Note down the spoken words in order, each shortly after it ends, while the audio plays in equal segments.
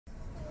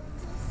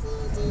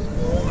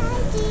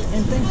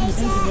And thank you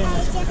very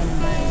much for coming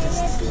by and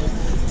just doing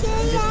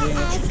what you're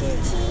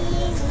doing.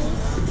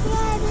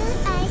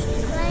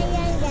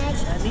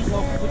 I need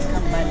more people to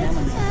come by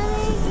lemonade.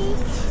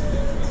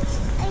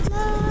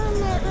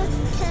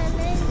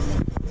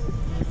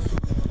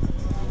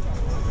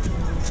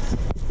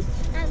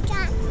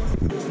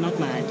 It's not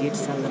my idea to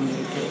sell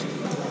lemonade, but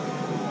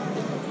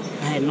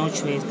I had no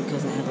choice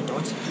because I have a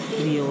daughter,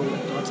 3-year-old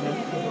daughter,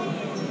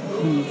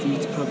 who needs me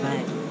to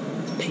provide,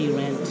 pay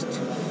rent, to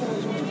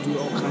do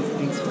all kinds of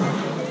things for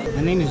her.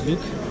 My name is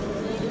Luke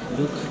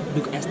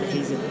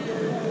Esterhuizen.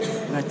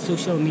 But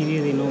social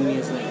media, they know me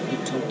as like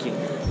Luke Tokyo.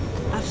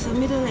 I've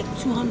submitted like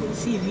 200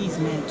 CVs,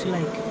 man, to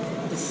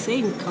like the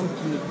same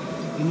company.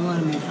 You know what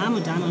I mean? I'm a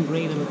diamond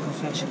grader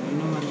professional, you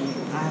know what I mean?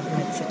 I have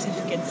like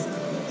certificates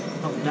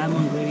of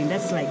diamond grading.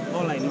 That's like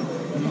all I know,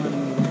 you know what I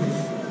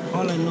mean?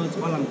 All I know is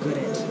all I'm good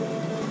at.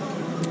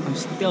 I'm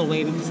still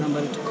waiting for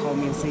somebody to call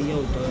me and say,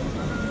 yo,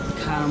 dude,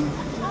 come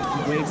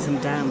grade some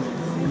diamonds,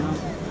 you know?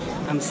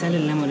 I'm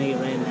selling lemonade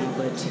right now,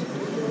 but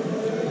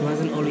it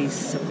wasn't always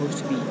supposed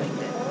to be like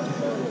that.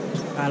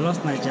 I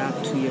lost my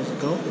job 2 years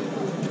ago.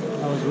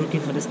 I was working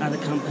for this other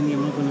company,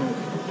 I'm not gonna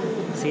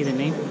say the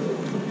name.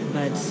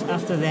 But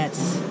after that,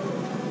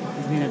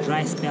 it's been a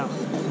dry spell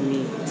for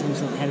me in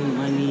terms of having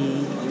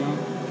money, you know?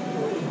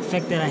 The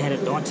fact that I had a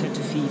daughter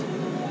to feed,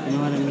 you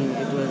know what I mean?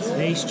 It was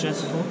very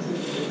stressful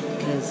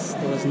because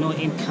there was no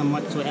income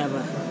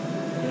whatsoever,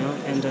 you know?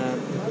 And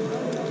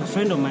a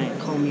friend of mine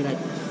called me like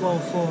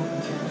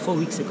four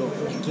weeks ago,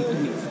 like 2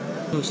 weeks.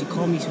 So she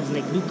called me, she was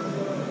like, Luke,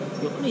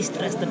 you're always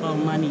stressed about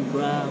money,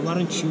 bruh. Why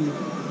don't you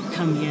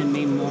come here and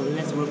make more?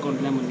 Let's work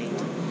on lemonade.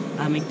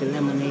 I make the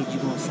lemonade,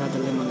 you're gonna sell the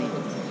lemonade.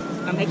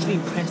 I'm actually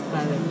impressed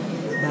by the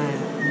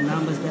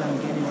numbers that I'm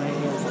getting right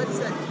here.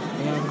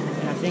 You know,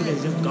 and I think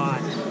it's just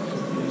God.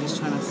 You know, just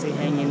trying to say,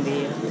 hang in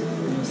there.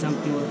 You know,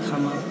 something will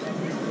come up.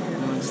 You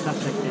know, and stuff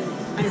like that.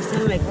 I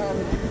sell like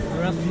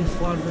roughly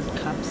 400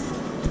 cups,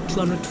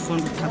 200 to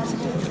 400 cups a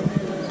day.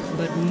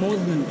 But more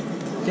than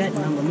that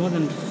number, more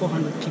than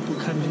 400 people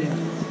come here.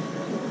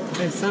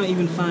 And some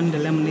even found the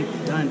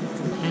lemonade done.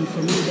 And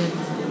for me, that's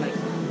like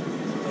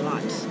a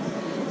lot.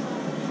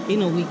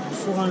 In a week,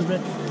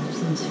 400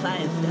 times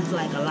 5, that's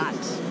like a lot.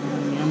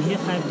 I'm here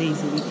 5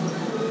 days a week.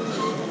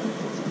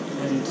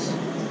 And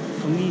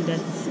for me,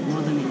 that's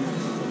more than enough.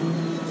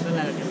 I feel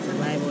like I can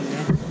survive on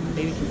that. My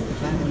baby can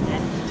survive on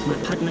that. My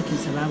partner can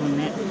survive on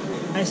that.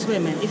 I swear,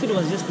 man, if it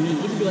was just me,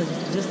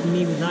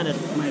 without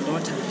my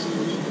daughter,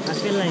 I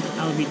feel like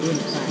I would be doing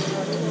fine.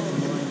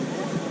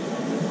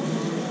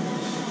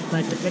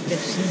 But the fact that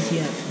she's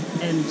here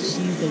and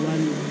she's the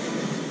one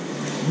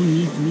who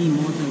needs me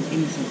more than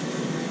anything.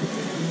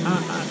 I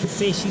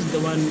say she's the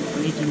one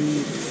making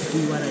me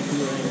do what I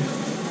do right now.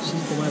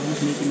 She's the one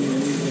who's making me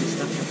move and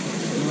stuff like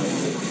that. You know what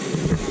I mean?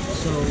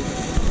 So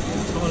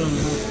it's all on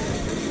her.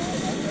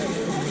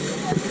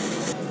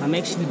 I'm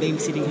actually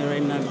babysitting her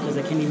right now because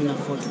I can't even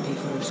afford to pay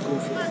for her school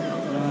fees. You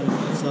know what I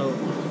mean? So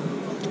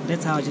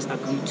that's how I just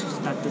agreed to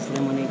start this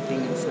lemonade thing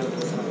and sell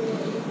this out.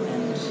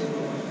 And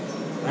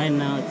right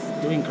now it's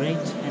doing great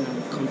and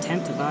I'm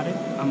content about it.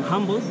 I'm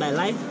humbled by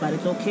life, but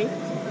it's okay.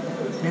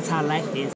 That's how life is.